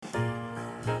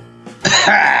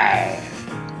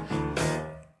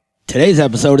Today's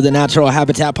episode of the Natural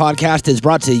Habitat Podcast is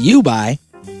brought to you by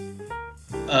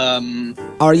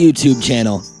our YouTube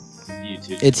channel.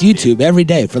 It's YouTube every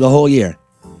day for the whole year.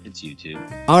 It's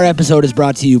YouTube. Our episode is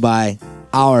brought to you by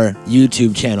our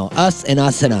YouTube channel. Us and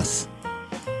us and us.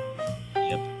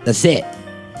 Yep. That's it.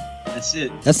 That's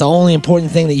it. That's the only important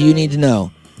thing that you need to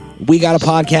know. We got a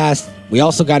podcast. We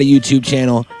also got a YouTube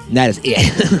channel. And that is it.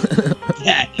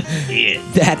 That is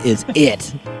it. That is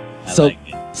it. I like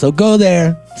it. So go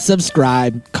there,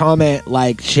 subscribe, comment,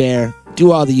 like, share,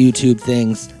 do all the YouTube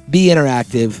things, be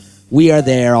interactive. We are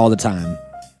there all the time.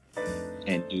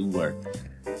 And do work.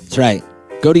 That's right.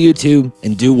 Go to YouTube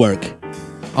and do work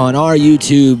on our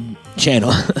YouTube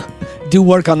channel. Do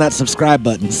work on that subscribe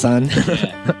button, son.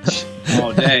 Yeah.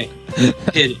 All day.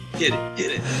 Hit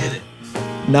it.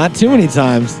 Not too many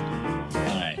times. All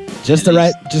right. Just the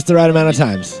right amount of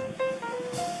times.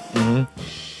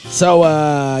 So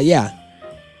yeah.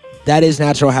 That is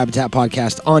Natural Habitat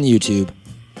Podcast on YouTube.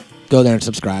 Go there and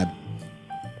subscribe.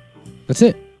 That's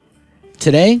it.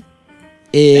 Today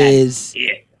is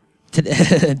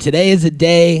today is a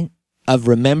day of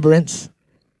remembrance.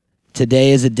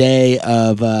 Today is a day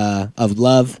of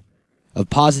love, of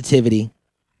positivity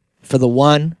for the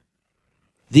one,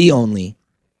 the only,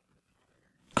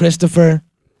 Christopher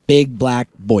Big Black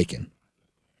Boykin.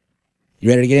 You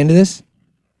ready to get into this?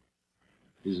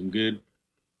 Is them good?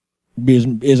 Is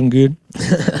them good?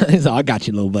 So I got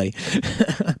you, little buddy.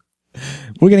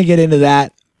 We're going to get into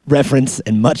that reference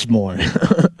and much more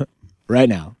right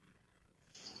now.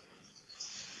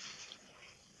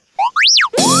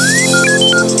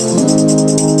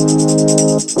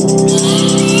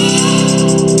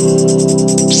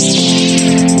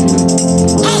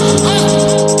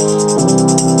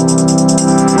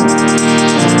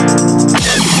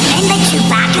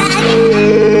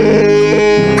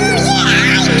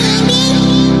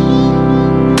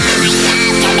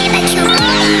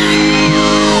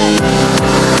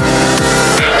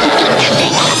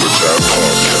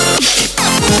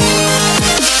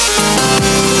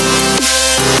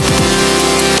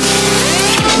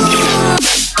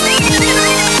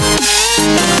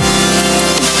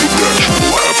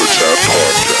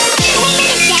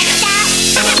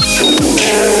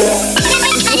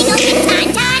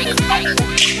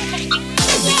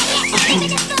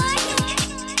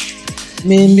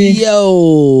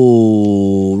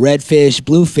 Yo, red fish,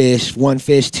 blue fish, one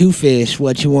fish, two fish,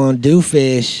 what you want to do,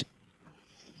 fish?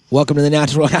 Welcome to the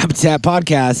Natural Habitat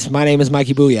Podcast. My name is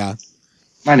Mikey Booyah.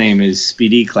 My name is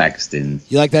Speedy Claxton.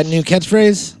 You like that new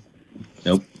catchphrase?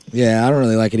 Nope. Yeah, I don't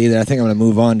really like it either. I think I'm going to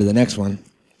move on to the next one.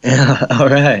 All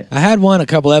right. I had one a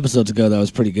couple episodes ago that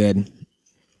was pretty good,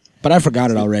 but I forgot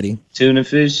it already. Tuna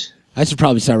fish? I should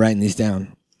probably start writing these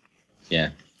down. Yeah.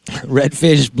 Red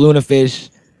fish, blue fish,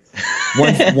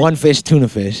 one fish, tuna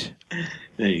fish.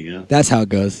 There you go. That's how it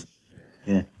goes.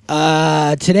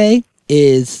 Yeah. Today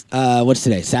is what's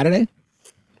today? Saturday?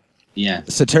 Yeah,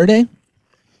 Saturday?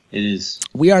 it is.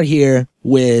 We are here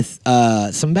with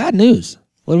some bad news.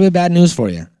 A little bit of bad news for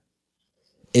you.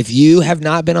 If you have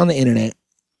not been on the internet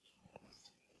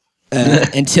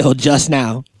until just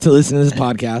now to listen to this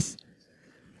podcast,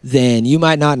 then you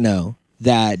might not know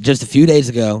that just a few days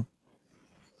ago,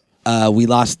 we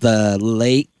lost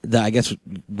I guess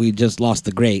we just lost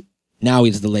the great. Now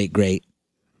he's the late great.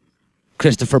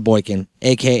 Christopher Boykin,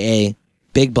 a.k.a.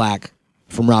 Big Black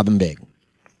from Robbin' Big.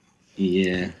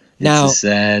 Yeah. Now, it's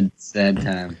a sad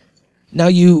time. Now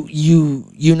you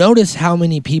notice how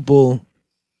many people,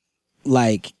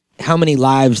 like how many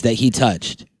lives that he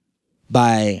touched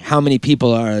by how many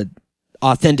people are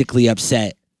authentically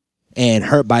upset and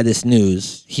hurt by this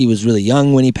news. He was really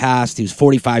young when he passed. He was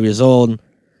 45 years old.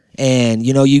 And,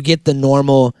 you get the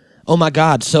normal, oh my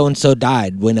God, so-and-so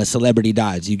died when a celebrity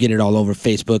dies. You get it all over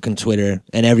Facebook and Twitter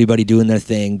and everybody doing their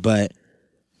thing. But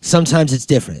sometimes it's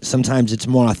different. Sometimes it's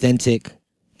more authentic.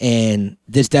 And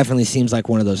this definitely seems like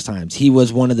one of those times. He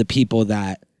was one of the people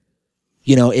that,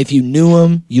 if you knew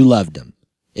him, you loved him.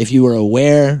 If you were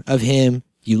aware of him,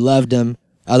 you loved him.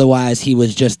 Otherwise, he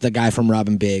was just the guy from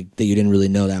Robbin' Big that you didn't really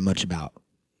know that much about.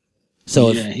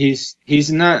 So yeah,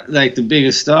 he's not like the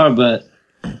biggest star, but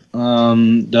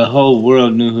the whole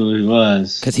world knew who he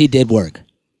was. Because he did work.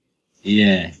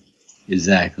 Yeah,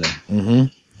 exactly.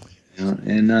 Mm-hmm.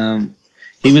 And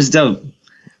he was dope.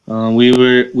 We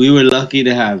were lucky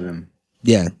to have him.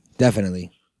 Yeah,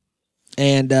 definitely.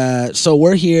 And so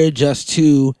we're here just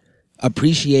to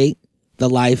appreciate the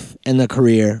life and the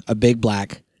career of Big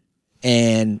Black.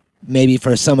 And maybe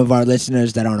for some of our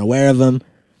listeners that aren't aware of him,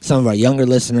 some of our younger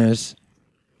listeners,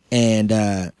 and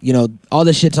all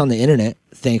this shit's on the internet,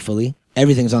 thankfully.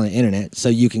 Everything's on the internet, so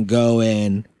you can go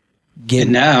and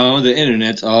And now the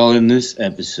internet's all in this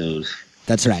episode.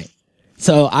 That's right.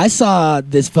 So I saw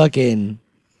this fuckboy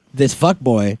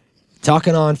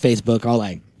talking on Facebook, all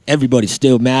like, everybody's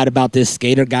still mad about this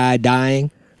skater guy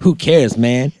dying. Who cares,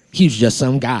 man? He was just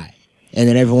some guy. And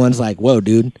then everyone's like, whoa,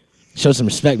 dude, show some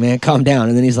respect, man. Calm down.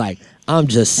 And then he's like, I'm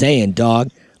just saying, dog.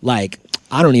 Like,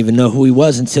 I don't even know who he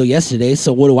was until yesterday,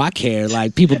 so what do I care?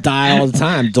 Like, people die all the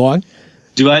time, dog.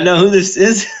 Do I know who this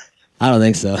is? I don't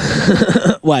think so.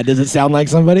 Why, does it sound like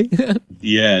somebody?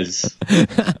 Yes.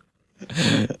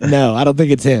 No, I don't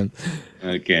think it's him.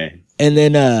 Okay. And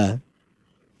then,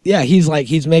 yeah, he's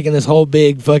making this whole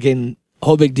big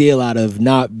deal out of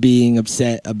not being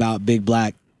upset about Big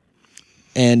Black.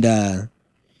 And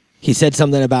he said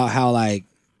something about how, like,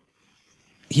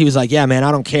 he was like, yeah, man,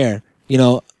 I don't care. You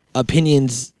know,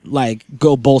 opinions, like,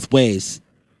 go both ways.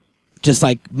 Just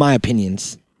like my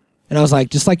opinions. And I was like,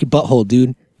 just like your butthole,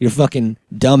 dude. You're fucking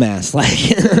dumbass.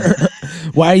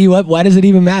 Like, why are you up? Why does it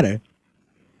even matter?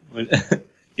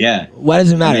 Yeah. Why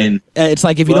does it matter? I mean, it's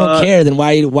like, if you don't care, then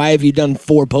why have you done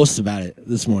 4 posts about it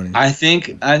this morning? I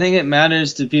think it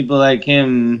matters to people like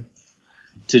him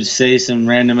to say some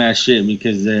random ass shit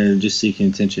because they're just seeking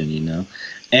attention, you know?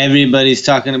 Everybody's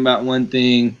talking about one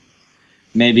thing.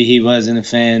 Maybe he wasn't a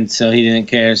fan, so he didn't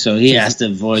care, so he has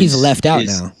to voice. He's left out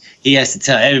now. He has to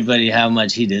tell everybody how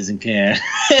much he doesn't care.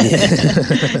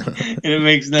 And it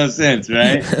makes no sense,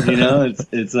 right? You know,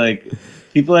 it's like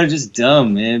people are just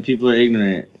dumb, man. People are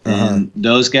ignorant. And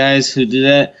those guys who do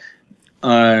that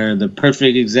are the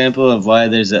perfect example of why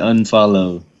there's an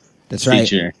unfollow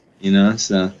feature, you know?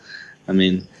 So, I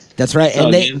mean, that's right.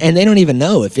 And they don't even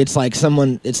know if it's like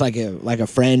someone, it's like a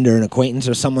friend or an acquaintance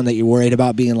or someone that you're worried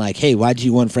about being like, hey, why'd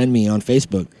you unfriend me on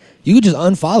Facebook? You could just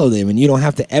unfollow them and you don't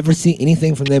have to ever see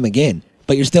anything from them again,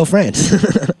 but you're still friends.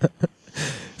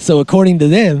 So according to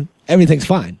them, everything's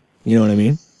fine. You know what I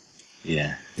mean?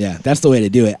 Yeah. Yeah, that's the way to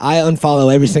do it. I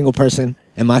unfollow every single person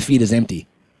and my feed is empty.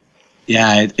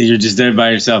 Yeah, you're just there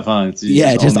by yourself, huh?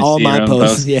 Just all my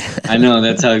posts. Yeah. I know,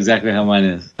 that's exactly how mine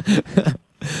is.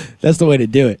 That's the way to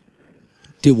do it.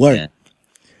 Do work.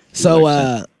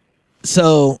 Yeah.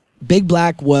 So Big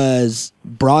Black was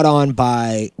brought on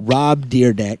by Rob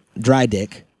Dyrdek,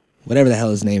 whatever the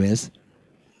hell his name is.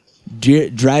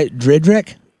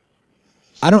 Dridrick?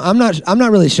 I'm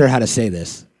not really sure how to say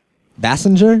this.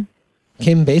 Basinger?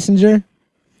 Kim Basinger?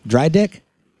 Drydick?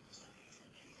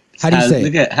 How do you say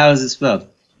it? How is it spelled?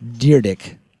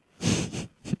 Dyrdek.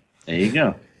 There you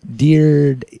go.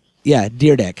 Dyrdek.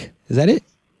 Is that it?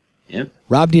 Yep.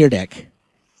 Rob Dyrdek.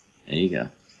 There you go.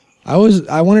 I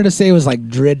wanted to say it was like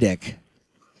Driddick.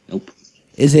 Nope.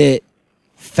 Is it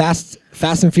Fast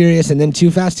and Furious and then Too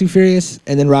Fast, Too Furious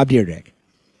and then Rob Dyrdek?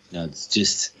 No, it's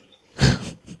just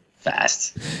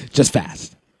fast. Just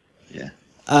fast. Yeah.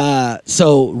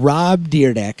 So Rob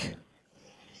Dyrdek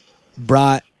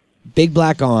brought Big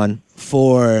Black on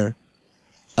for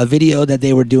a video that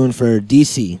they were doing for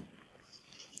DC.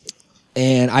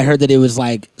 And I heard that it was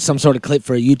like some sort of clip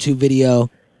for a YouTube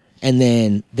video. And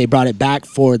then they brought it back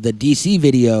for the DC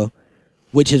video,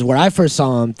 which is where I first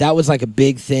saw him. That was like a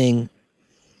big thing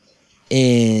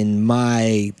in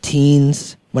my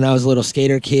teens when I was a little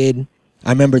skater kid.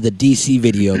 I remember the DC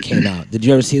video came out. Did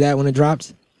you ever see that when it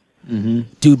dropped? Mm-hmm.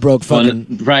 Dude broke fucking...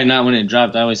 Well, probably not when it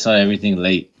dropped. I always saw everything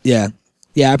late. Yeah.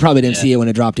 Yeah, I probably didn't see it when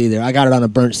it dropped either. I got it on a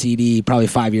burnt CD probably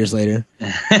 5 years later.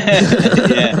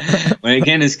 Yeah. When it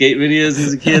came to skate videos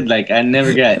as a kid, like, I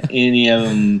never got any of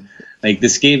them. Like, the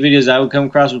skate videos I would come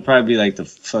across would probably be, like, the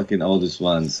fucking oldest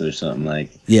ones or something.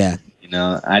 Like, yeah. You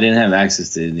know, I didn't have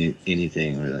access to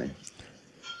anything, really.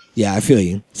 Yeah, I feel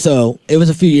you. So, it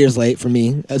was a few years late for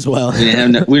me as well. We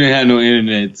didn't have no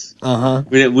internet. Uh-huh.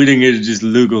 We didn't get to just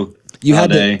Lugal you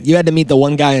had to meet the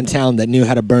one guy in town that knew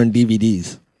how to burn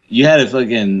DVDs. You had to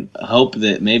fucking hope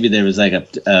that maybe there was, like,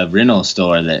 a rental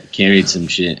store that carried some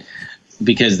shit.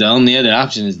 Because the only other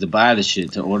option is to buy the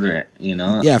shit to order it, you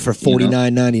know? Yeah, for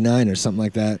 $49.99 or something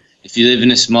like that. If you live in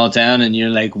a small town and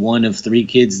you're like one of 3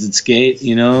 kids that skate,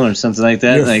 you know, or something like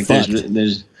that, you're like fucked.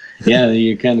 there's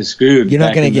you're kind of screwed. You're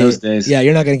not gonna get those days. Yeah,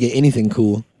 you're not gonna get anything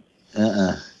cool.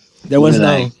 There was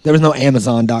no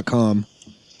Amazon.com.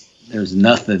 There was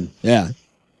nothing. Yeah.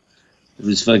 It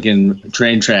was fucking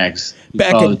train tracks.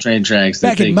 Back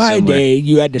in my day,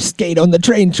 you had to skate on the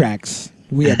train tracks.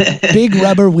 We had big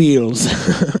rubber wheels.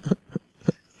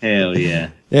 Hell yeah.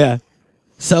 Yeah.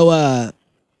 So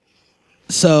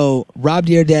Rob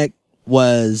Dyrdek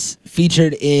was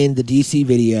featured in the DC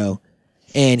video,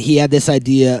 and he had this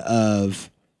idea of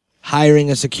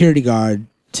hiring a security guard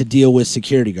to deal with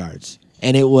security guards.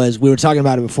 And we were talking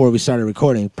about it before we started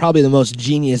recording, probably the most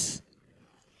genius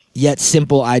yet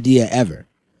simple idea ever.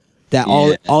 That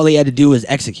Yeah. all he had to do was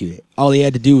execute it. All he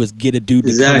had to do was get a dude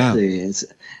to come out.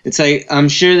 Exactly. It's like I'm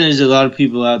sure there's a lot of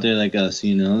people out there like us,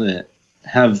 you know, that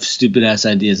have stupid ass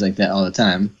ideas like that all the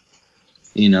time,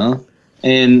 you know,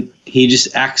 and he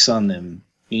just acts on them,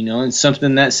 you know. It's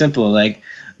something that simple. Like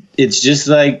it's just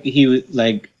like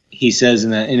he says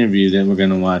in that interview that we're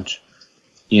gonna watch,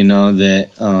 you know, that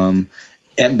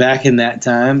back in that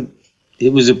time,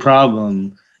 it was a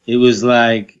problem. It was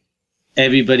like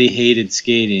everybody hated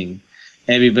skating.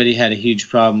 Everybody had a huge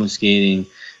problem with skating.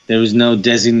 There was no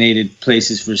designated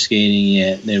places for skating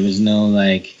yet. There was no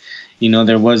like, you know,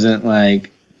 there wasn't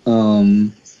like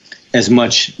as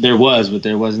much. There was, but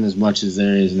there wasn't as much as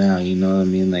there is now. You know what I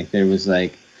mean? Like there was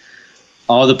like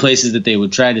all the places that they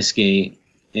would try to skate,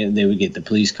 they would get the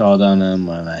police called on them,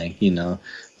 or like, you know,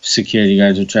 security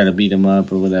guards would try to beat them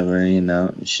up or whatever. You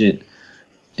know, shit.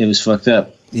 It was fucked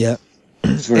up. Yeah.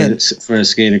 For a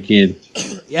skater kid.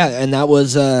 Yeah, and that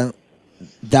was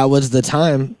the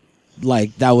time.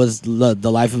 Like that was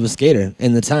the life of a skater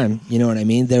in the time. You know what I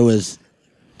mean? There was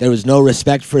no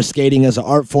respect for skating as an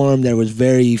art form. There was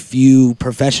very few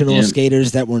professional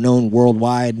skaters that were known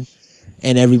worldwide,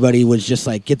 and everybody was just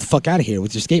like, "Get the fuck out of here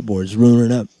with your skateboards,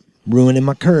 ruining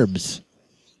my curbs."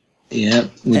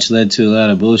 Yep, which led to a lot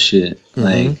of bullshit,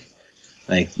 like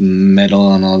metal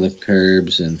on all the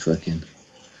curbs and fucking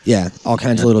all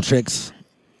kinds of little tricks.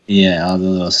 Yeah, all the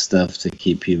little stuff to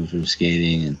keep people from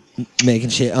skating and making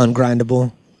shit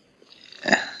ungrindable.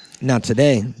 Not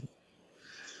today.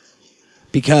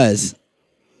 Because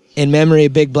in memory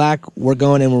of Big Black, we're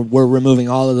going and we're removing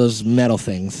all of those metal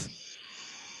things.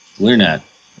 We're not.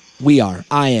 We are.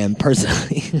 I am,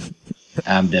 personally.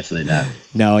 I'm definitely not.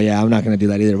 No, yeah, I'm not going to do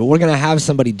that either. But we're going to have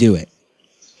somebody do it.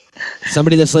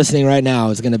 Somebody that's listening right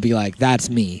now is going to be like, that's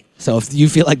me. So if you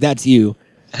feel like that's you,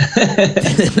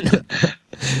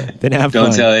 then have fun.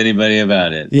 Don't tell anybody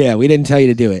about it. Yeah, we didn't tell you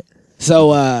to do it.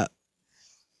 So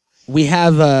we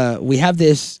have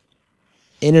this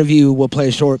interview. We'll play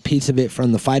a short piece of it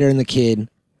from The Fighter and the Kid,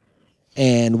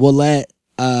 and we'll let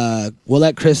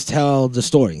Chris tell the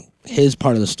story, his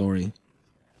part of the story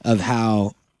of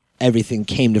how everything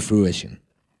came to fruition.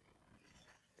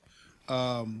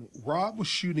 Rob was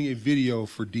shooting a video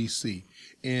for DC,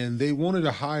 and they wanted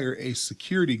to hire a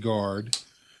security guard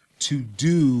to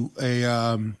do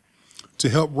to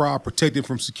help Rob protect him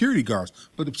from security guards.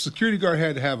 But the security guard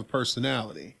had to have a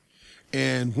personality.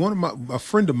 And a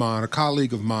friend of mine, a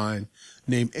colleague of mine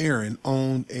named Aaron,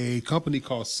 owned a company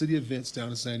called City Events down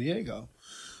in San Diego.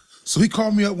 So he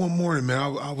called me up one morning, man.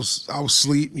 I was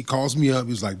asleep. He calls me up.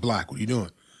 He was like, "Black, what are you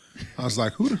doing?" I was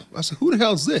like, "Who the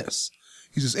hell's this?"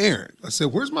 He says, "Aaron." I said,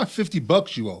 "Where's my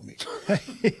 $50 you owe me?"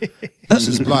 He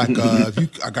says, "Black,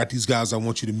 I got these guys I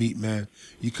want you to meet, man.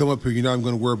 You come up here, you're not even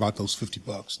going to worry about those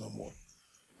 $50 no more."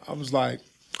 I was like,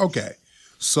 okay.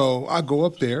 So I go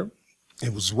up there.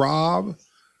 It was Rob,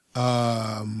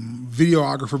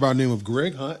 videographer by the name of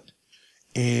Greg Hunt,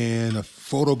 and a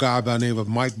photo guy by the name of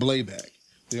Mike Blayback.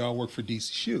 They all work for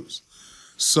DC Shoes.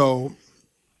 So,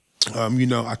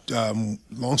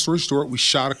 long story short, we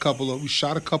shot a couple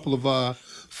of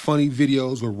funny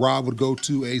videos where Rob would go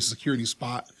to a security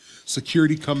spot,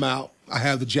 security come out, I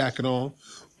have the jacket on.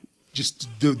 Just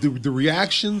the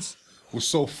reactions were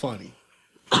so funny.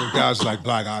 So guys like,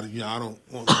 "Black, I don't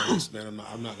want this, man.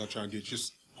 I'm not gonna try and get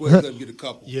just go ahead and let him get a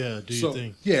couple." Yeah, do your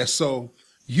thing. Yeah, so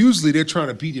usually they're trying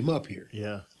to beat him up here.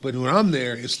 Yeah. But when I'm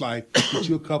there, it's like, get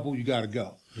you a couple, you gotta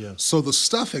go. Yeah. So the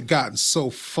stuff had gotten so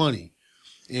funny,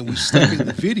 and we stuck in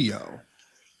the video.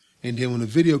 And then when the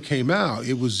video came out,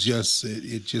 it was just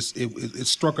it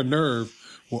struck a nerve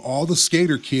where all the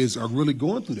skater kids are really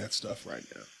going through that stuff right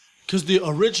now. Because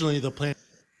originally the plan.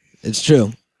 It's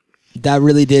true. That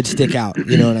really did stick out.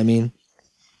 You know what I mean?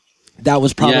 That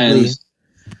was probably. Yeah,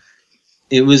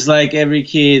 it was like every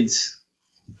kid's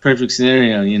perfect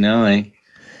scenario, you know? Like,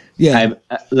 yeah.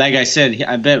 Like I said,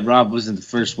 I bet Rob wasn't the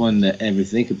first one to ever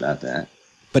think about that.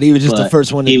 But he was just the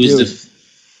first one to do it.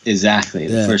 Exactly,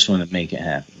 the first one to make it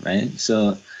happen, right?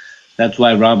 So that's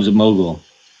why Rob's a mogul,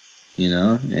 you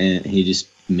know? And he just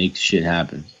makes shit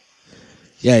happen.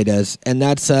 Yeah, he does. And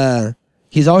that's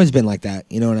he's always been like that,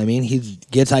 you know what I mean? He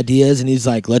gets ideas and he's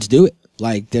like, "Let's do it."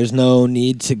 Like there's no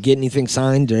need to get anything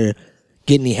signed or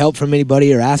get any help from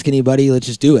anybody or ask anybody. Let's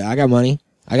just do it. I got money.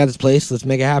 I got this place. Let's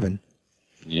make it happen.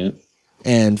 Yep.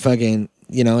 And fucking,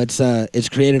 you know, it's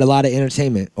created a lot of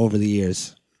entertainment over the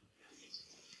years.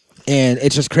 And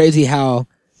it's just crazy how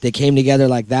they came together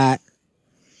like that.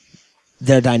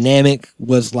 Their dynamic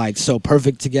was like so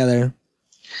perfect together.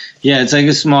 Yeah, it's like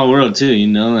a small world too, you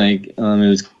know. Like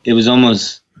it was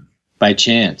almost by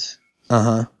chance.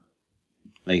 Uh-huh.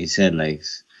 Like you said, like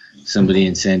somebody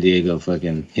in San Diego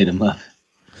fucking hit him up.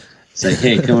 It's like,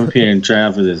 hey, come up here and try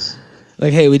out for this.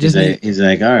 Like, hey, we just He's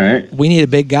like, all right. we need a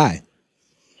big guy.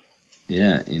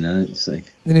 Yeah, you know, it's like,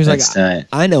 And he was like, that's tight.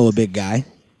 I know a big guy.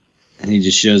 And he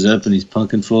just shows up and he's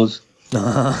punking fools.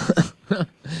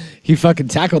 He fucking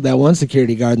tackled that one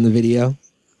security guard in the video.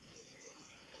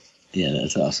 Yeah,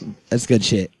 that's awesome. That's good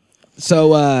shit.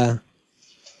 So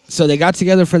so they got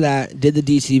together for that, did the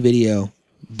DC video,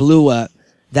 blew up.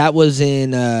 That was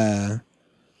in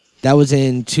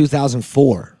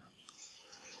 2004.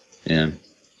 Yeah.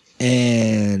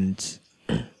 And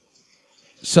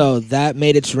so that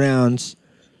made its rounds,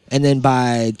 and then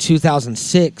by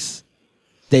 2006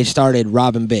 they started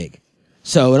Robbin' Big.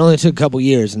 So it only took a couple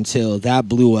years until that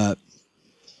blew up,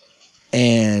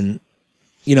 and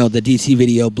you know, the DC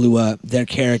video blew up. Their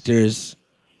characters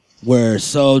were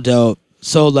so dope,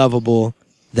 so lovable,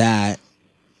 that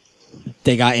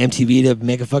they got MTV to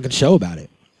make a fucking show about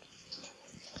it.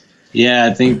 Yeah,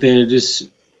 I think they're just,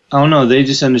 I don't know, they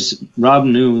just understood. Rob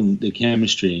knew the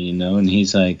chemistry, you know, and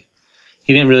he's like,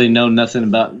 he didn't really know nothing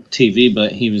about TV,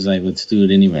 but he was like, let's do it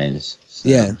anyways. So,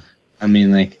 Yeah. I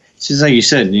mean, like, it's just like you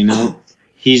said, you know,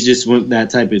 he's just that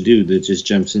type of dude that just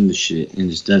jumps into shit and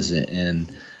just does it.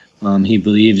 And he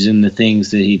believes in the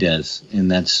things that he does. And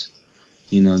that's,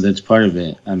 you know, that's part of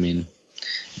it. I mean,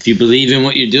 if you believe in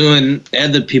what you're doing,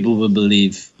 other people will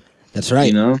believe. That's right.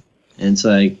 You know? And it's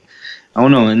like, I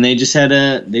don't know. And they just had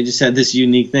this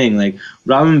unique thing. Like,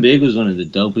 Robbin' Big was one of the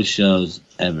dopest shows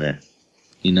ever.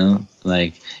 You know?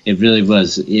 Like, it really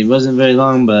was. It wasn't very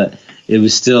long, but it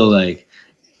was still like,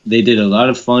 they did a lot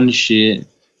of fun shit.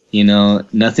 You know?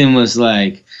 Nothing was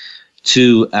like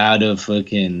too out of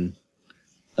fucking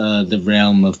the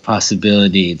realm of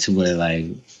possibility to where like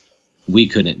we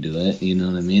couldn't do it. You know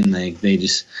what I mean? Like, they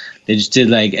just did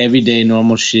like everyday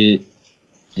normal shit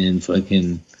and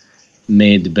fucking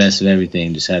made the best of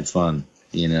everything, just had fun,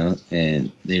 you know,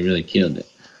 and they really killed it.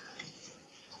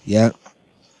 Yeah,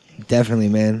 definitely,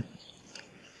 man.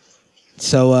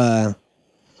 So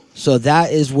so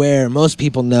that is where most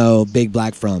people know Big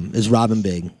Black from, is Robbin'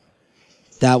 Big.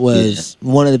 That was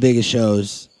one of the biggest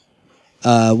shows,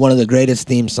 one of the greatest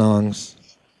theme songs.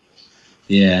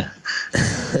 Yeah.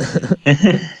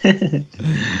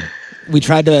 We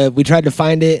tried to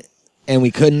find it, and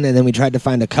we couldn't, and then we tried to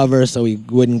find a cover so we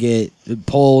wouldn't get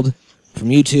pulled from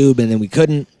YouTube, and then we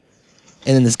couldn't.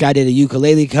 And then this guy did a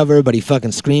ukulele cover, but he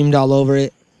fucking screamed all over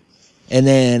it. And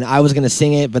then I was going to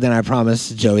sing it, but then I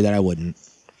promised Joey that I wouldn't.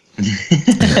 All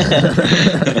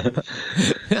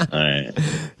right.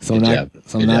 So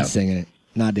I'm not singing it,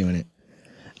 not doing it.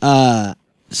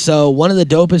 So one of the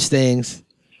dopest things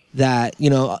that, you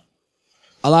know,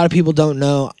 a lot of people don't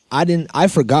know, I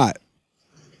forgot,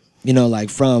 you know, like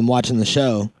from watching the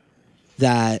show,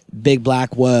 that Big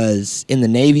Black was in the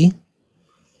Navy,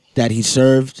 that he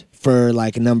served for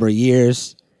like a number of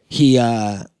years. He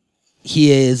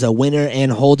is a winner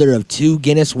and holder of 2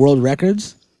 Guinness World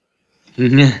Records.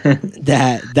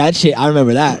 that shit, I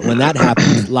remember that when that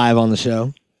happened live on the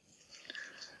show.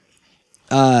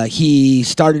 He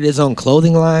started his own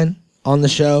clothing line on the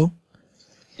show.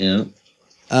 Yeah.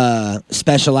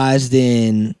 Specialized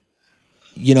in,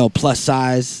 you know, plus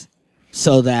size,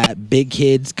 so that big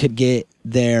kids could get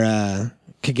their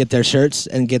shirts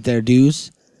and get their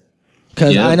dues.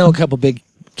 Because I know a couple big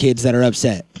kids that are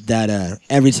upset that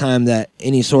every time that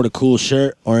any sort of cool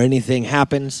shirt or anything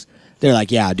happens, they're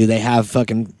like, yeah, do they have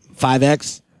fucking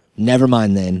 5X? Never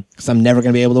mind then, because I'm never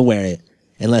going to be able to wear it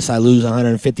unless I lose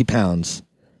 150 pounds.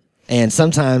 And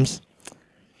sometimes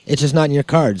it's just not in your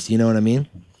cards, you know what I mean?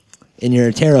 In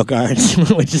your tarot cards,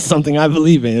 which is something I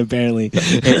believe in, apparently.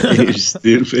 You're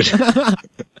stupid.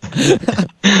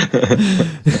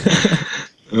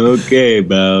 Okay,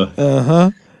 bro.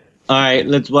 Uh-huh. All right,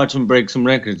 let's watch him break some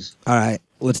records. All right,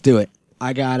 let's do it.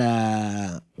 I got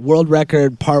a world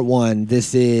record part 1.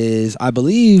 This is, I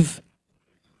believe,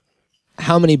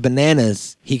 how many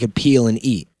bananas he could peel and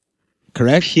eat.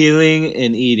 Correct? Peeling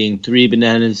and eating 3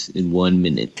 bananas in 1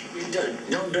 minute.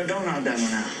 Don't knock that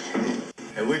one out.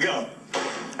 Here we go.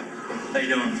 How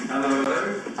you doing?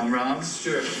 Hello. I'm Rob.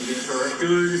 Stuart. Stuart.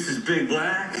 This is Big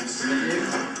Black.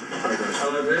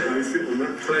 Hello there.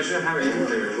 Pleasure. How are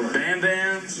you? Bam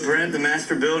Bam. Brent, the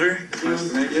Master Builder. Nice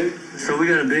to meet you. So we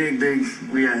got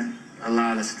we got a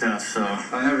lot of stuff, so.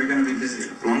 I know we're going to be busy.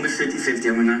 Longest 50-50,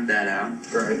 I'm gonna knock that out.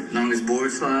 Right. Longest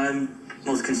board slide,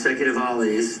 most consecutive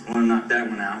ollies, I wanna knock that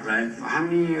one out, right? How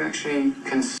many are you actually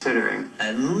considering?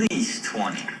 At least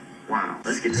 20. Wow,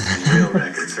 let's get to some real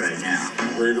records right now.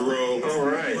 Ready to roll. All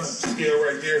right. Scale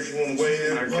right there if you want to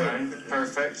weigh in. Okay,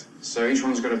 perfect. So each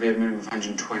one's got to be a minimum of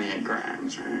 128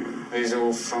 grams, right? These are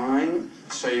all fine.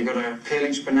 So you've got to peel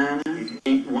each banana,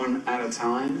 eat one at a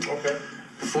time. Okay.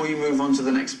 Before you move on to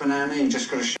the next banana, you just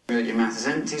got to show me that your mouth is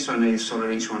empty, so I know you've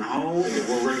swallowed each one whole. The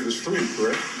world record is 3,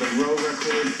 correct? The roll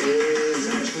record is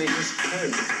actually just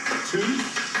 2.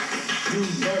 2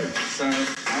 birds. So I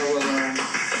will,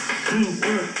 2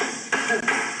 birds. 2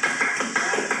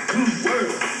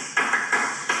 birds.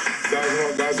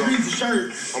 Guys, read the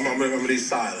shirt. I'm gonna need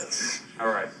silence. all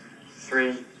right.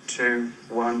 3, 2,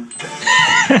 1.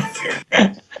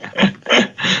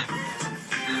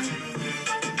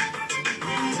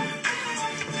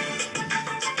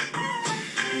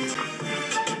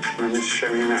 Let me just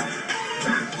show you now.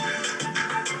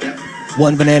 Yep.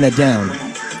 One banana down.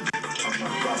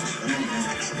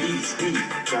 Speed.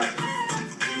 Got it.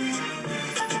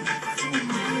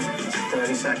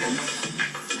 30 seconds.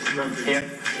 Yep.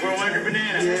 World record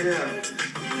banana. Yeah.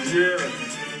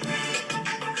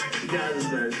 You got it,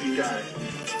 sir. You got it.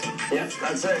 Yep,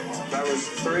 that's it. That was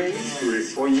 3.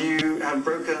 Well, you have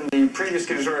broken the previous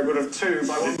Guinness World Record of 2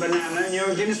 by 1 banana, and you're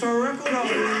a Guinness World Record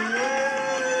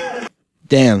holder.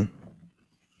 Damn.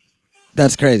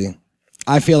 That's crazy.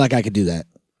 I feel like I could do that.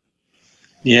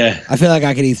 Yeah. I feel like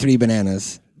I could eat 3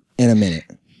 bananas in a minute.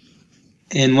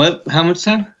 In what? How much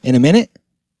time? In a minute?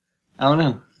 I don't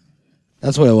know.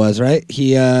 That's what it was, right?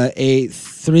 He ate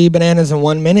 3 bananas in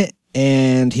 1 minute,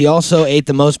 and he also ate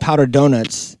the most powdered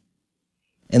donuts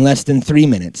in less than 3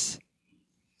 minutes.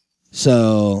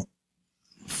 So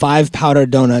 5 powdered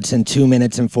donuts in 2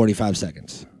 minutes and 45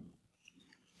 seconds.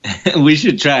 We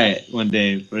should try it one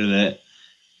day for the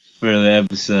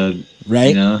episode. Right?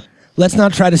 You know? Let's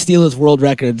not try to steal his world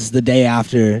records the day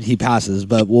after he passes,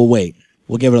 but we'll wait.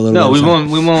 We'll give it a little No, bit we of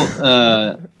time.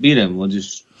 won't beat him. We'll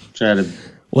just try to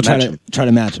We'll match him. try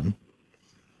to match him.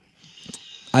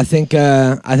 I think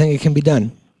it can be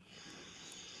done.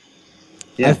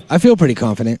 Yeah. I feel pretty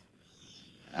confident.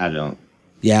 I don't.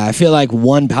 Yeah, I feel like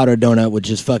 1 powdered donut would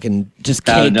just fucking just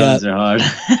Powdered cake up. donuts are hard.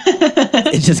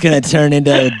 It's just gonna turn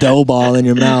into a dough ball in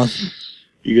your mouth.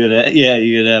 You gotta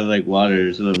have like water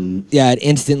or something. Yeah, it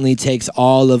instantly takes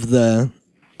all the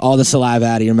saliva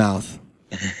out of your mouth.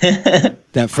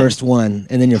 That first one,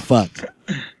 and then you're fucked.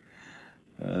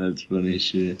 That's funny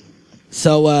shit.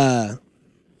 So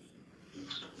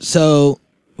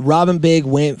Robin Big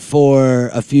went for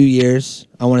a few years.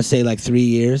 I want to say like 3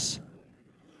 years.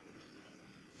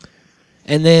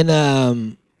 And then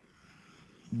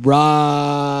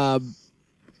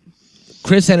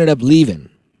Chris ended up leaving,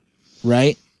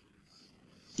 right?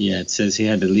 Yeah, it says he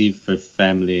had to leave for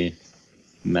family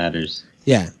matters.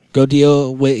 Yeah, go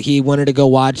deal with. He wanted to go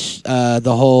watch the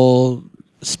whole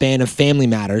span of Family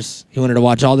Matters. He wanted to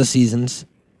watch all the seasons,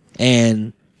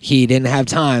 and he didn't have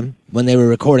time when they were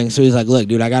recording. So he's like, "Look,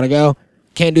 dude, I gotta go.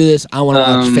 Can't do this. I want to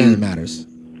watch Family Matters."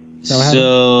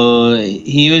 So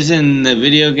he was in the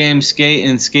video game Skate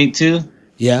and Skate 2.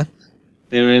 Yeah,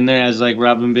 They were in there as like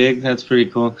Robin Big. That's pretty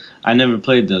cool. I never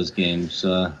played those games,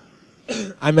 so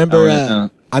I remember.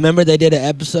 know. I remember they did an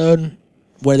episode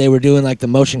where they were doing like the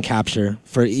motion capture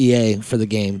for EA for the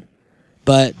game,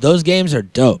 but those games are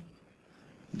dope.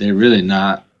 they're really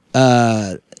not.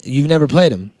 You've never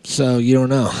played them, so you don't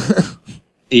know.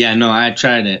 Yeah, no, I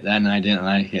tried it and I didn't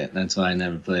like it. That's why I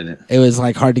never played it. It was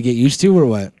like hard to get used to, or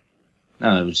what?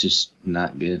 No, it was just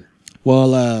not good.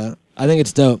 Well, I think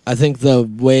it's dope. I think the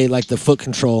way like the foot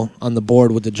control on the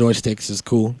board with the joysticks is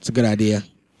cool. It's a good idea.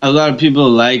 A lot of people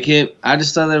like it. I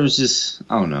just thought that was just,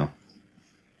 I don't know.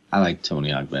 I like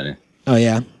Tony Hawk better. Oh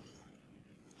yeah,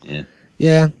 Yeah.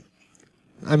 yeah.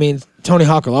 I mean, Tony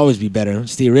Hawk will always be better.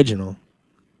 It's the original.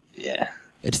 Yeah.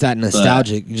 It's that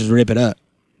nostalgic. You just rip it up.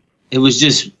 It was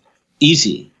just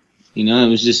easy. You know, it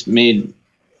was just made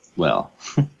well.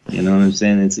 You know what I'm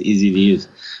saying? It's easy to use.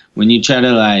 When you try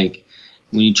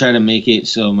to make it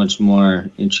so much more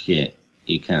intricate,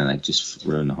 you kind of like just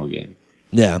ruin the whole game.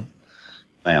 Yeah.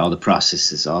 By all the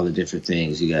processes, all the different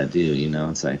things you gotta do, you know?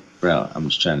 It's like, bro, I'm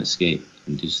just trying to escape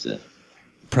and do stuff.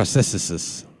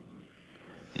 Processes.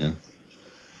 Yeah.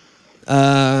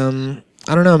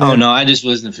 I don't know, man. Oh no, I just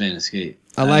wasn't a fan of Skate.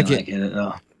 I like don't it. Like it at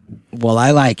all. Well,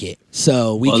 I like it.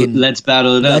 So we can. Let's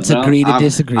battle it up. let's bro. agree to I'll-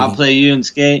 disagree. I'll play you in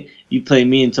Skate. You play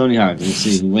me in Tony Hawk. Let's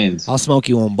see who wins. I'll smoke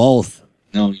you on both.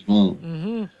 No, you won't.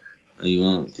 No, you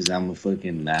won't, because I'm a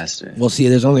fucking master. We'll see.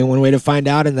 There's only one way to find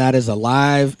out, and that is a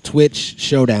live Twitch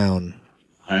showdown.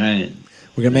 All right.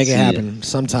 We're gonna make it Let's see happen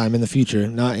sometime in the future.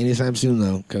 Not anytime soon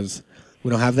though, because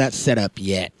we don't have that set up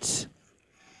yet.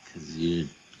 Because you're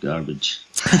garbage.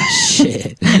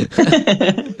 Shit.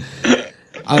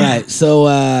 All right, so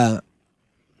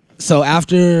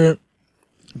after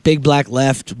Big Black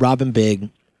left Robin Big,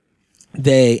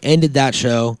 they ended that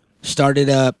show, started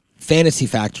up Fantasy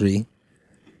Factory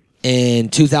in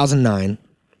 2009,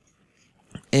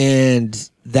 and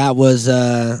that was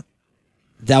Rob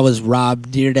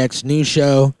Dyrdek's new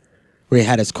show where he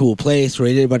had his cool place where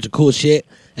he did a bunch of cool shit,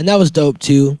 and that was dope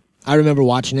too. I remember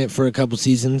watching it for a couple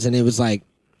seasons, and it was like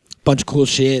a bunch of cool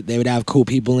shit. They would have cool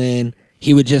people in.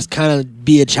 He would just kind of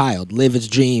be a child, live his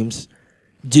dreams,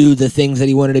 do the things that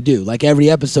he wanted to do. Like every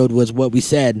episode was what we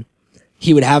said.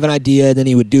 He would have an idea, then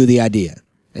he would do the idea.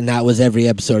 And that was every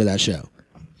episode of that show.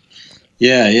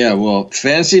 Yeah. Well,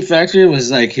 Fantasy Factory was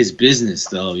like his business,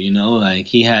 though. You know, like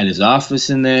he had his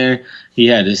office in there. He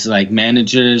had his like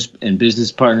managers and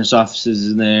business partners'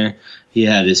 offices in there. He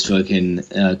had his fucking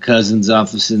cousin's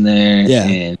office in there.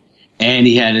 Yeah. And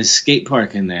he had his skate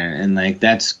park in there, and like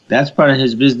that's part of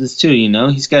his business too. You know,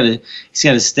 he's got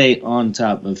to stay on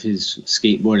top of his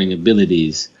skateboarding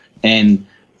abilities, and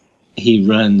he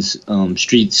runs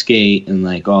street skate and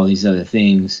like all these other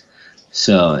things.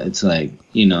 So it's like,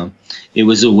 you know, it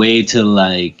was a way to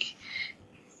like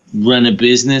run a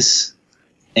business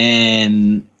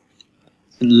and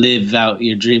live out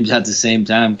your dreams at the same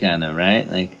time, kind of, right?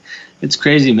 Like, it's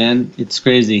crazy, man. It's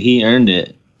crazy. He earned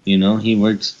it. You know, he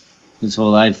worked his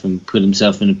whole life and put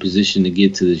himself in a position to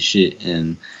get to this shit,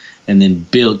 and then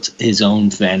built his own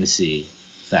fantasy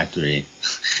factory.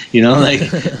 You know, like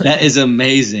that is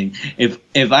amazing.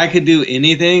 If I could do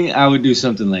anything, I would do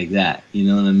something like that. You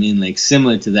know what I mean? Like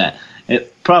similar to that.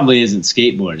 It probably isn't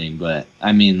skateboarding, but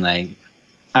I mean, like,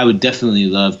 I would definitely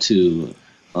love to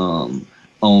own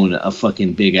a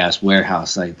fucking big ass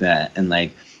warehouse like that, and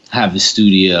like have a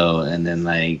studio, and then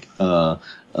like a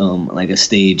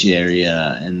stage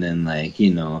area, and then like,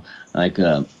 you know, like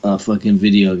a fucking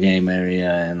video game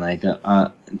area, and like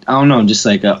I don't know, just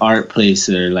like a art place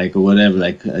or like whatever,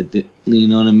 like you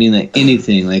know what I mean, like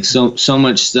anything, like so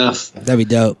much stuff. That'd be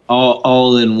dope.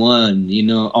 All in one, you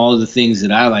know, all the things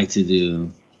that I like to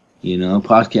do, you know,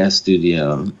 podcast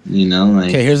studio, you know, like.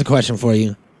 Okay, here's a question for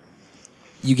you.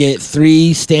 You get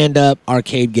 3 stand-up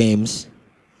arcade games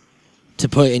to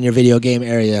put in your video game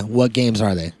area. What games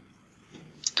are they?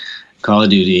 Call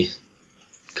of Duty,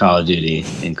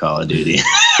 and Call of Duty.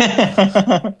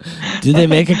 Do they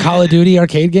make a Call of Duty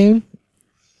arcade game?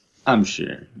 I'm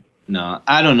sure. No,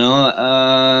 I don't know.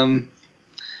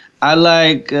 I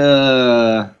like what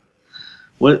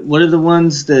are the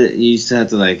ones that you used to have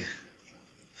to like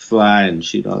fly and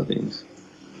shoot all the things?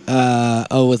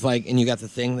 With like, and you got the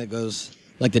thing that goes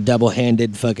like the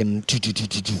double-handed fucking.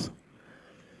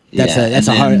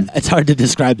 It's hard to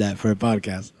describe that for a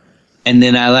podcast. And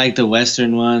then I like the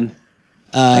Western one.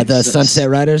 Like the Sunset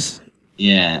Riders?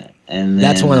 Yeah. And then,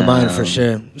 that's one of mine for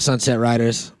sure. Sunset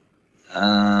Riders.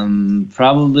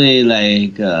 Probably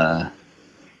like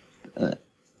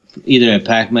either a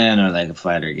Pac-Man or like a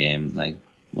fighter game, like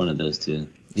one of those two.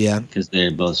 Yeah. Because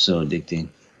they're both so addicting.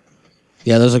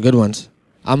 Yeah, those are good ones.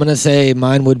 I'm going to say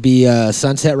mine would be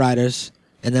Sunset Riders,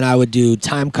 and then I would do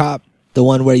Time Cop, the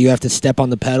one where you have to step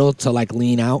on the pedal to like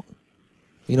lean out.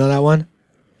 You know that one?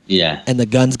 Yeah. And the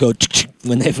guns go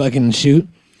when they fucking shoot.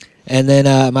 And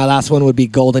then my last one would be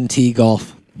Golden Tee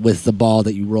Golf with the ball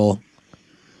that you roll.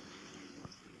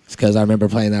 It's because I remember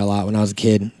playing that a lot when I was a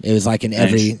kid. It was like in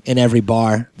every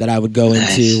bar that I would go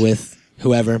into with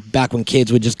whoever. Back when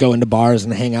kids would just go into bars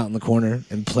and hang out in the corner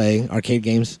and play arcade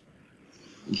games.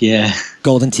 Yeah.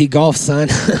 Golden Tee Golf, son.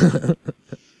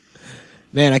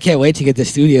 Man, I can't wait to get the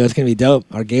studio. It's going to be dope.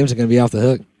 Our games are going to be off the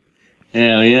hook.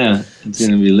 Hell yeah. It's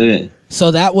going to be lit.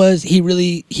 So that was, he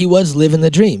was living the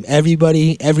dream.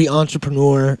 Everybody, every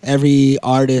entrepreneur, every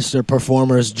artist or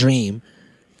performer's dream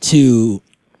to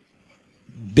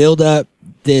build up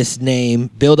this name,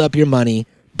 build up your money,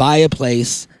 buy a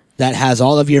place that has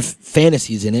all of your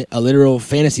fantasies in it, a literal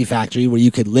fantasy factory where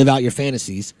you could live out your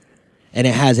fantasies, and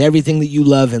it has everything that you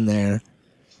love in there,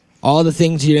 all the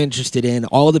things you're interested in,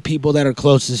 all the people that are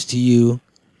closest to you,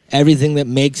 everything that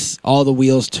makes all the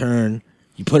wheels turn.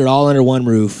 You put it all under one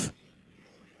roof.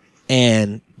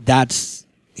 And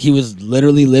he was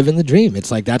literally living the dream. It's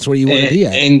like, that's where you want to be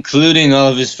at. Including all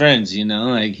of his friends, you know?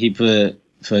 Like, he put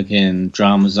fucking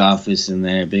Drama's office in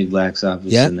there, Big Black's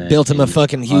office in there. Built him a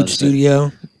fucking huge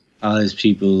studio. All his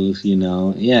people, you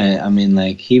know? Yeah, I mean,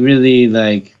 like, he really,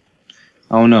 like,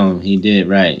 I don't know, he did it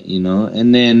right, you know?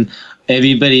 And then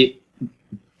everybody,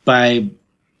 by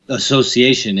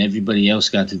association, everybody else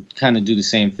got to kind of do the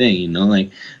same thing, you know?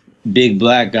 Like, Big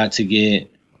Black got to get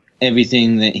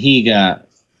everything that he got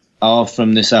all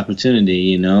from this opportunity,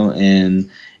 you know, and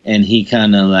and he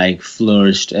kind of like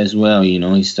flourished as well. You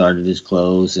know, he started his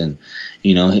clothes and,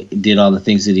 you know, he did all the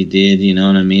things that he did. You know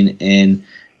what I mean? And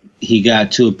he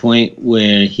got to a point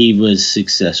where he was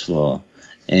successful,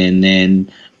 and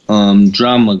then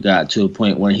Drama got to a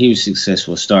point where he was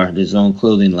successful, started his own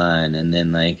clothing line, and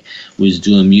then like was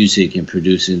doing music and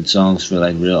producing songs for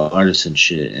like real artists and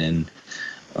shit. And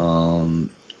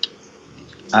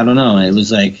I don't know,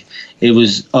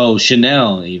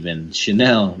 Chanel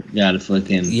got a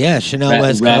fucking Chanel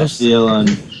West rap Coast deal on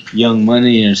Young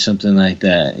Money or something like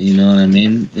that. You know what I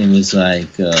mean? It was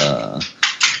like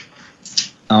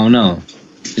I don't know.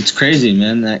 It's crazy,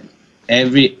 man. That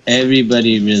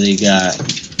everybody really got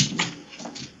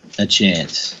a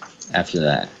chance after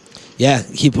that. Yeah,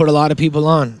 he put a lot of people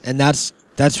on, and that's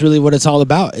really what it's all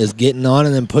about, is getting on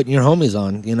and then putting your homies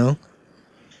on, you know?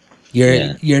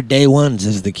 Your day ones,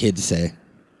 as the kids say.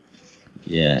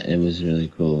 Yeah, it was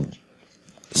really cool.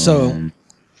 So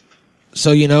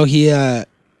you know, he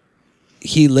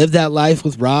lived that life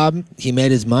with Rob. He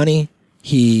made his money.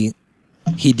 He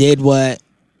did what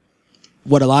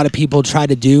a lot of people try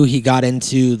to do. He got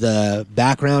into the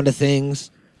background of things,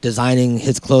 designing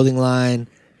his clothing line.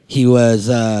 He was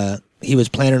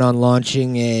planning on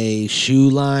launching a shoe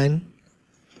line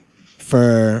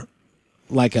for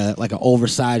like an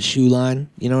oversized shoe line.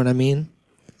 You know what I mean?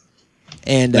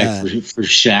 And like for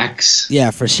Shaqs.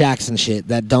 Yeah, for Shaqs and shit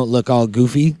that don't look all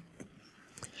goofy.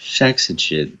 Shaqs and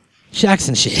shit. Shaqs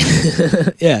and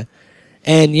shit. Yeah.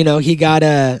 And you know, he got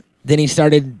then he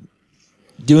started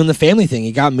doing the family thing.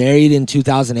 He got married in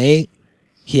 2008.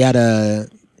 He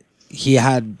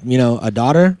had you know, a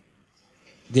daughter.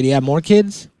 Did he have more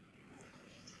kids?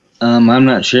 I'm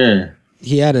not sure.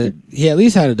 He at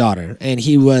least had a daughter, and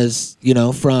he was, you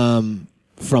know, from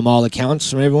all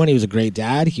accounts from everyone, he was a great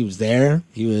dad. He was there.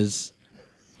 He was,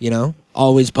 you know,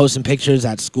 always posting pictures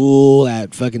at school,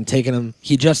 at fucking taking them.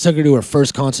 He just took her to her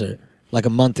first concert like a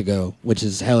month ago, which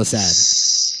is hella sad.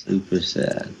 Super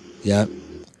sad. Yep.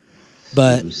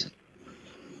 But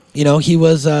you know, he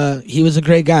was a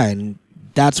great guy, and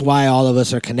that's why all of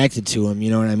us are connected to him.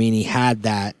 You know what I mean? He had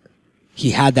that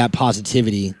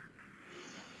positivity.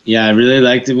 Yeah, I really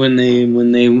liked it when they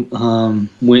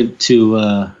went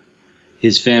to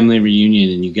his family reunion,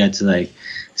 and you got to like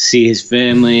see his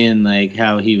family and like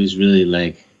how he was really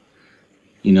like,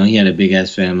 you know, he had a big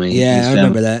ass family. Yeah, I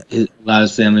remember that. A lot of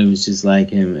his family was just like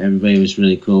him. Everybody was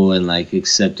really cool and like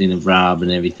accepting of Rob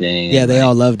and everything. Yeah, and, they like,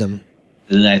 all loved him.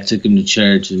 And I took him to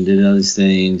church and did all these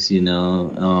things, you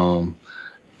know.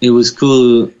 It was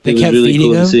cool. They it kept was really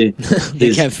feeding cool him. To see.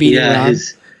 They kept feeding Rob.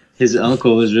 His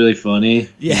uncle was really funny.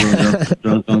 Yeah.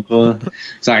 Drunk uncle.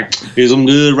 It's like, is them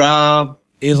good, Rob?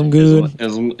 Is them good?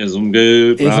 Is them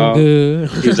good, Is Rob? them good?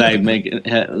 He was like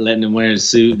letting him wear his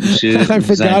suit and shit. I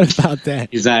forgot like, about that.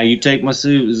 He's like, you take my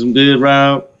suit. Is them good,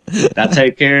 Rob? I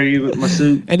take care of you with my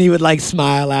suit. And he would like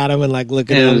smile at him and like look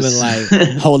at him and like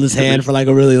hold his hand for like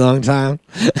a really long time.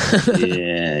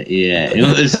 Yeah. It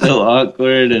was so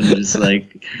awkward and just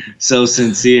like so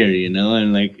sincere, you know,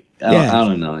 and like I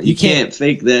don't know. You can't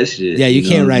fake that shit. Yeah, you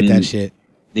can't write that shit.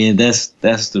 Yeah,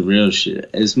 that's the real shit.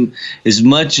 As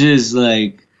much as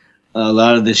like a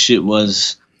lot of this shit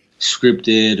was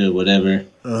scripted or whatever,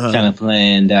 kind of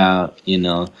planned out, you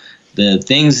know, the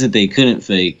things that they couldn't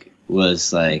fake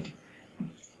was like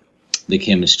the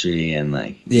chemistry and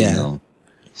like you know,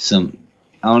 some,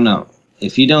 I don't know,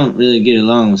 if you don't really get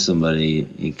along with somebody,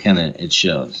 it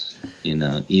shows, you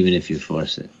know, even if you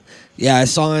force it. Yeah, I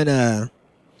saw in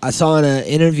an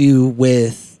interview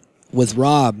with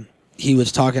Rob, he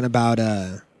was talking about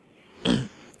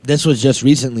this was just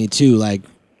recently too, like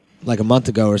a month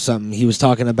ago or something. He was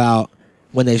talking about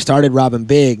when they started Rob &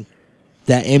 Big,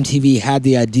 that MTV had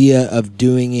the idea of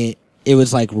doing it. It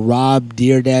was like Rob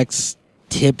Dyrdek's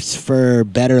Tips for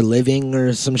Better Living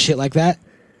or some shit like that.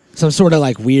 Some sort of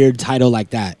like weird title like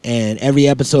that. And every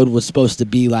episode was supposed to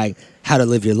be like how to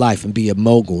live your life and be a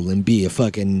mogul and be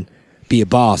a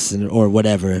boss or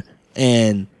whatever.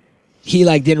 And he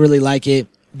like didn't really like it.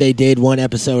 They did one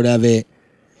episode of it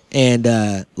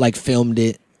and like filmed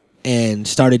it and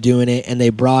started doing it. And they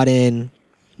brought in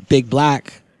Big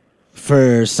Black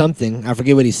for something. I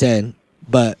forget what he said,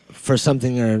 but for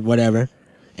something or whatever.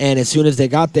 And as soon as they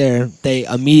got there, they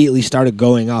immediately started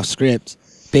going off script.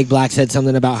 Big Black said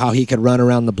something about how he could run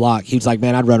around the block. He was like,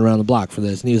 man, I'd run around the block for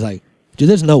this. And he was like, dude,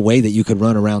 there's no way that you could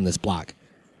run around this block.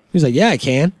 He was like, yeah, I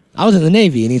can. I was in the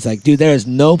Navy. And he's like, dude, there is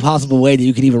no possible way that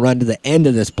you could even run to the end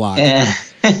of this block.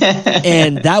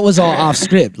 And that was all off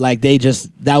script. Like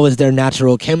that was their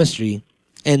natural chemistry.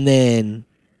 And then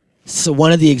So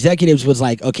one of the executives was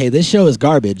like, okay, this show is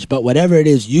garbage, but whatever it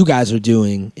is you guys are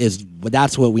doing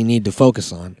that's what we need to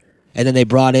focus on. And then they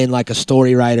brought in like a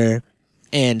story writer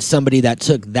and somebody that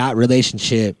took that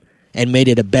relationship and made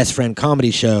it a best friend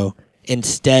comedy show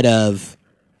instead of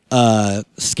a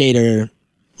skater,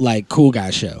 like, cool guy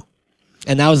show.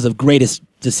 And that was the greatest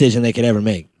decision they could ever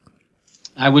make.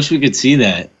 I wish we could see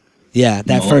that. Yeah,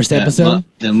 that first episode?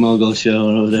 The mogul show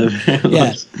or whatever.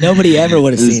 Yeah, nobody ever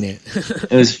would have seen it.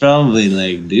 It was probably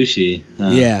like douchey.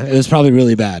 Yeah, it was probably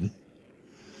really bad.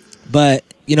 But,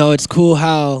 you know, it's cool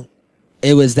how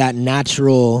it was that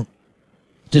natural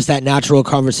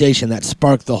conversation that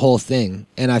sparked the whole thing.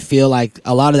 And I feel like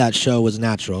a lot of that show was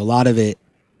natural. A lot of it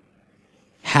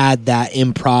had that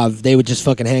improv. They would just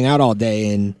fucking hang out all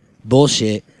day and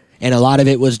bullshit. And a lot of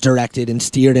it was directed and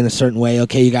steered in a certain way.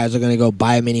 Okay, you guys are going to go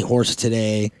buy a mini horse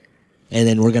today. And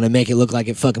then we're going to make it look like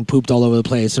it fucking pooped all over the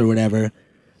place or whatever.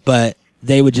 But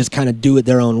they would just kind of do it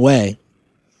their own way.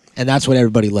 And that's what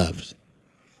everybody loved.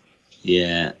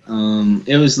 Yeah,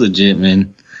 it was legit,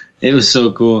 man. It was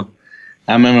so cool.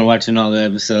 I remember watching all the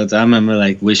episodes. I remember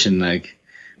like wishing like,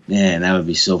 man, that would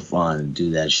be so fun to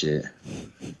do that shit.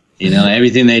 You know,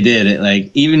 everything they did, it,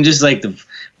 like even just like the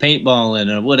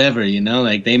paintballing or whatever, you know,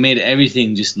 like they made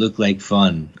everything just look like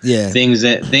fun. Yeah. Things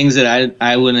that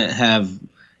I wouldn't have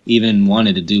even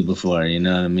wanted to do before, you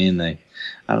know what I mean? Like,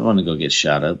 I don't want to go get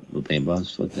shot up with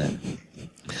paintballs. Fuck that.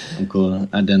 I'm cool.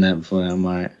 I've done that before. I'm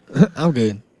all right. I'm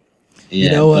good. Yeah,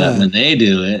 you know, but when they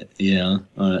do it, you know,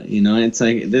 it's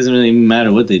like, it doesn't really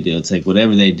matter what they do. It's like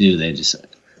whatever they do, it's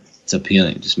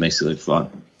appealing. It just makes it look fun.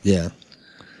 Yeah.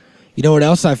 You know what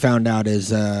else I found out is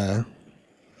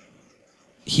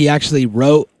he actually he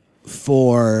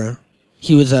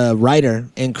was a writer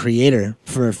and creator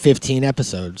for 15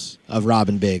 episodes of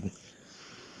Robin Big.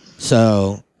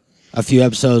 So a few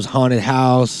episodes, Haunted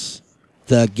House,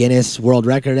 the Guinness World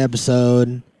Record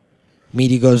episode,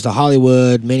 Meaty Goes to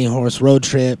Hollywood, Mini Horse Road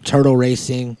Trip, Turtle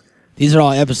Racing. These are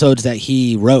all episodes that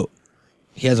he wrote.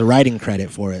 He has a writing credit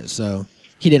for it. So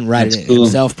he didn't write it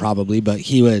himself probably, but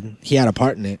he had a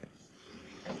part in it.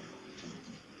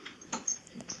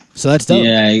 So that's dope.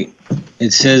 Yeah,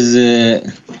 it says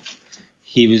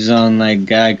he was on like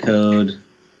Guy Code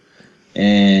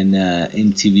and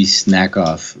MTV Snack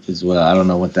Off as well. I don't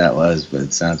know what that was, but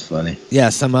it sounds funny. Yeah,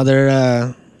 some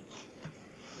other...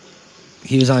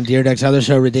 he was on Dear Duck's other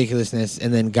show, Ridiculousness,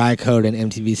 and then Guy Code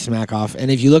and MTV Smack Off. And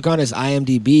if you look on his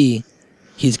IMDb,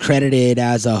 he's credited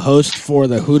as a host for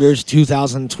the Hooters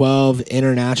 2012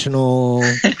 International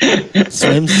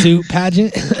Swimsuit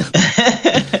Pageant,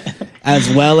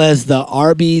 as well as the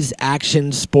Arby's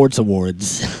Action Sports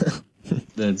Awards.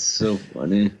 That's so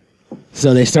funny.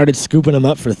 So they started scooping him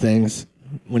up for things.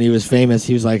 When he was famous,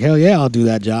 he was like, hell yeah, I'll do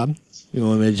that job. You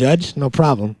want me to judge? No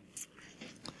problem.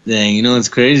 Dang, you know what's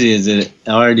crazy is it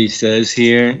already says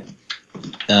here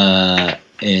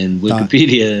in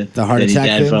Wikipedia the heart that he attack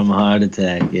died thing? from a heart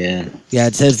attack, yeah. Yeah,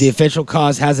 it says the official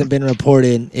cause hasn't been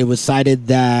reported. It was cited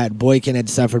that Boykin had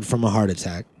suffered from a heart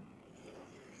attack.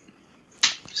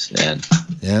 Sad.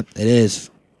 Yep, it is.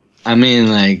 I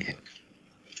mean, like,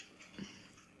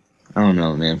 I don't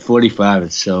know, man. 45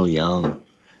 is so young.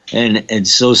 And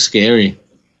it's so scary.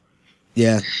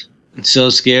 Yeah. It's so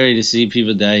scary to see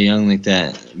people die young like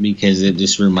that because it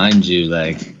just reminds you,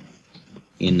 like,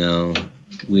 you know,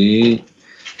 we're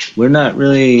not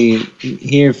really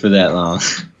here for that long.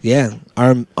 Yeah,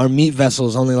 our meat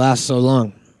vessels only last so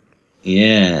long.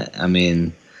 Yeah, I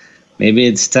mean, maybe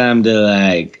it's time to,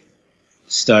 like,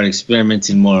 start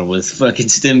experimenting more with fucking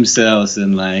stem cells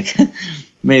and, like,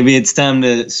 maybe it's time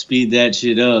to speed that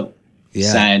shit up.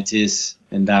 Yeah. Scientists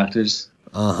and doctors.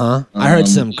 Uh-huh. I heard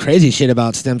some crazy shit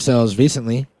about stem cells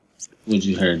recently. What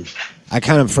you heard? I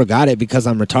kind of forgot it because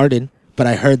I'm retarded, but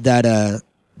I heard that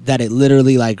it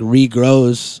literally like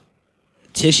regrows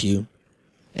tissue,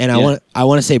 and Yeah. I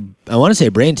want to say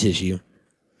brain tissue.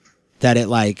 That it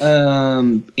like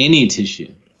Any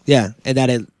tissue. yeah, and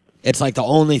that it's like the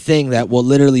only thing that will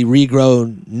literally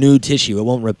regrow new tissue. It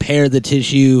won't repair the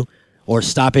tissue or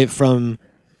stop it from,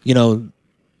 you know,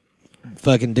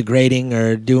 fucking degrading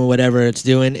or doing whatever it's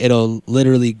doing. It'll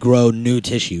literally grow new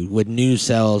tissue with new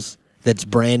cells that's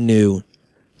brand new.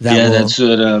 That's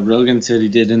what Rogan said he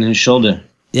did in his shoulder.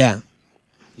 Yeah.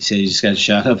 He said he just got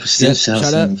shot up with stem cells.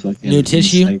 shot up. And fucking, New it's,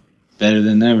 tissue. like, better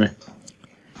than ever.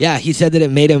 Yeah, he said that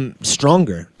it made him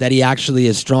stronger, that he actually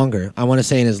is stronger. I want to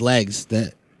say in his legs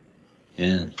that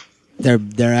Yeah.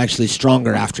 they're actually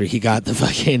stronger after he got the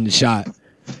fucking shot.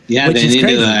 Yeah, Which they is need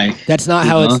crazy. to, like... That's not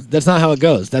how it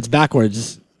goes. That's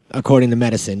backwards according to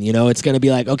medicine. You know, it's going to be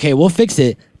like, okay, we'll fix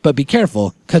it, but be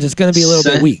careful because it's going to be a little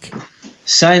bit weak.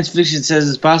 science fiction says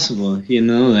it's possible. You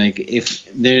know, like if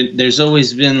there's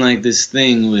always been like this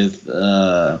thing with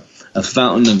a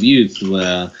fountain of youth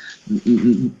where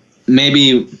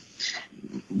maybe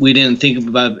we didn't think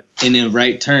about it in the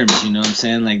right terms. You know what I'm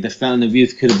saying? Like the fountain of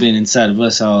youth could have been inside of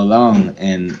us all along,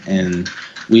 and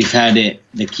we've had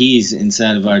the keys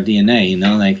inside of our DNA. You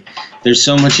know, like there's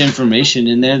so much information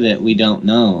in there that we don't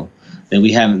know, that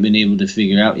we haven't been able to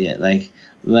figure out yet.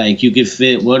 Like you could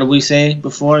fit, what did we say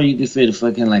before? You could fit a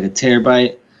fucking like a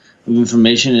terabyte of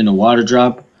information in a water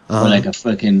drop, or like a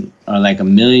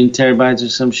million terabytes or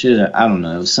some shit. I don't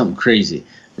know. It was something crazy,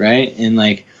 right? And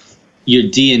like your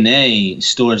DNA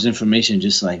stores information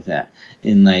just like that.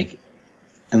 And like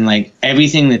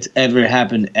everything that's ever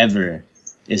happened ever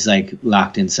is like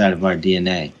locked inside of our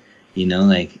DNA. You know,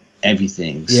 like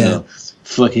everything. Yeah. So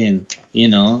fucking,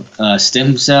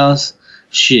 stem cells,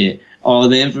 shit. All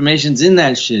the information's in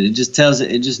that shit. It just tells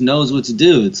it just knows what to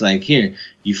do. It's like, here,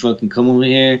 you fucking come over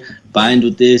here, bind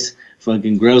with this,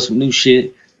 fucking grow some new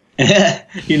shit.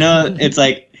 It's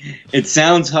like it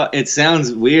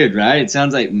sounds weird, right? It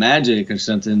sounds like magic or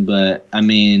something, but I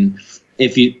mean,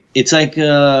 it's like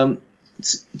your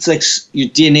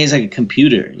DNA is like a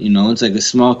computer, it's like a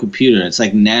small computer. It's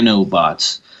like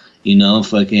nanobots,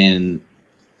 fucking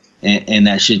and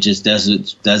that shit just does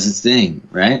its thing,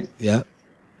 right? Yeah.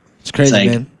 It's crazy, like,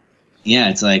 man. Yeah,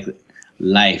 it's like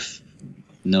life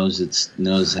knows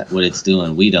what it's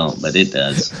doing. We don't, but it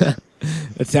does.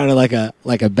 It sounded like a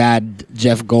bad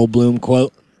Jeff Goldblum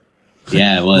quote.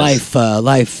 Yeah, it was.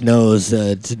 Life knows.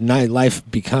 Tonight, life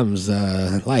becomes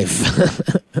life.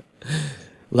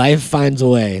 Life finds a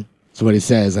way. That's what he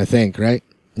says, I think, right?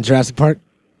 In Jurassic Park.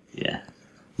 Yeah.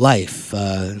 Life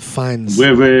finds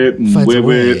a way.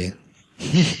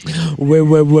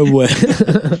 Where?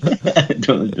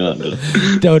 Don't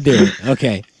Don't do it.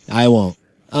 Okay, I won't.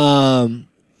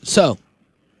 So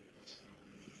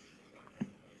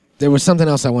there was something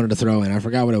else I wanted to throw in. I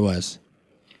forgot what it was.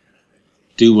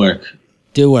 Do work.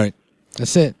 Do work.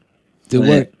 That's it. Do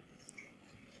work.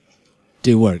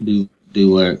 Do work. Do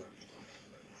work.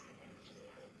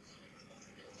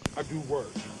 I do work.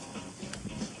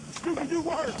 Do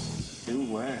work. Do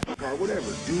work. Or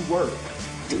whatever. Do work.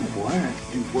 Do work.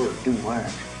 Do work. Do work.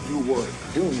 Do work.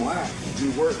 Do work.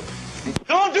 Do work.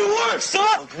 Don't do work,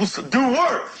 son! Do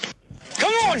work!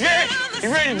 Come on, Jay!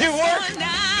 You ready to do work?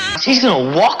 He's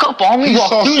gonna walk up on me,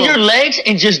 walk through your legs,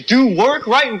 and just do work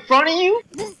right in front of you?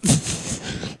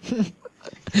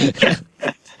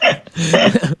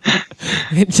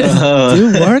 Just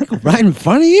do work right in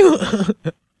front of you?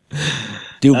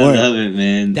 Do work. I love it,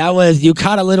 man. That was, you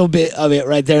caught a little bit of it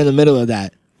right there in the middle of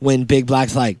that when Big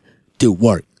Black's like, do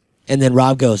work. And then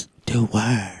Rob goes, do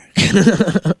work.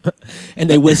 And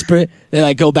they whisper it. They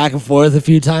like go back and forth a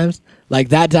few times. Like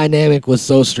that dynamic was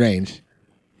so strange.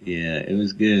 Yeah, it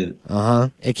was good.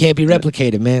 It can't be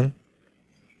replicated, man.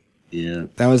 Yeah.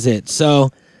 That was it. So,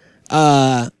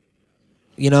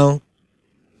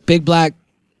 Big Black,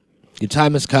 your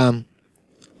time has come.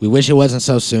 We wish it wasn't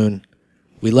so soon.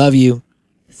 We love you.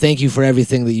 Thank you for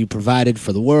everything that you provided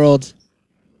for the world.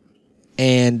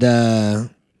 And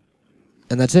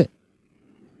that's it.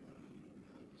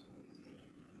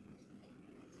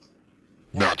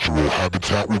 Natural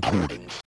Habitat Recordings.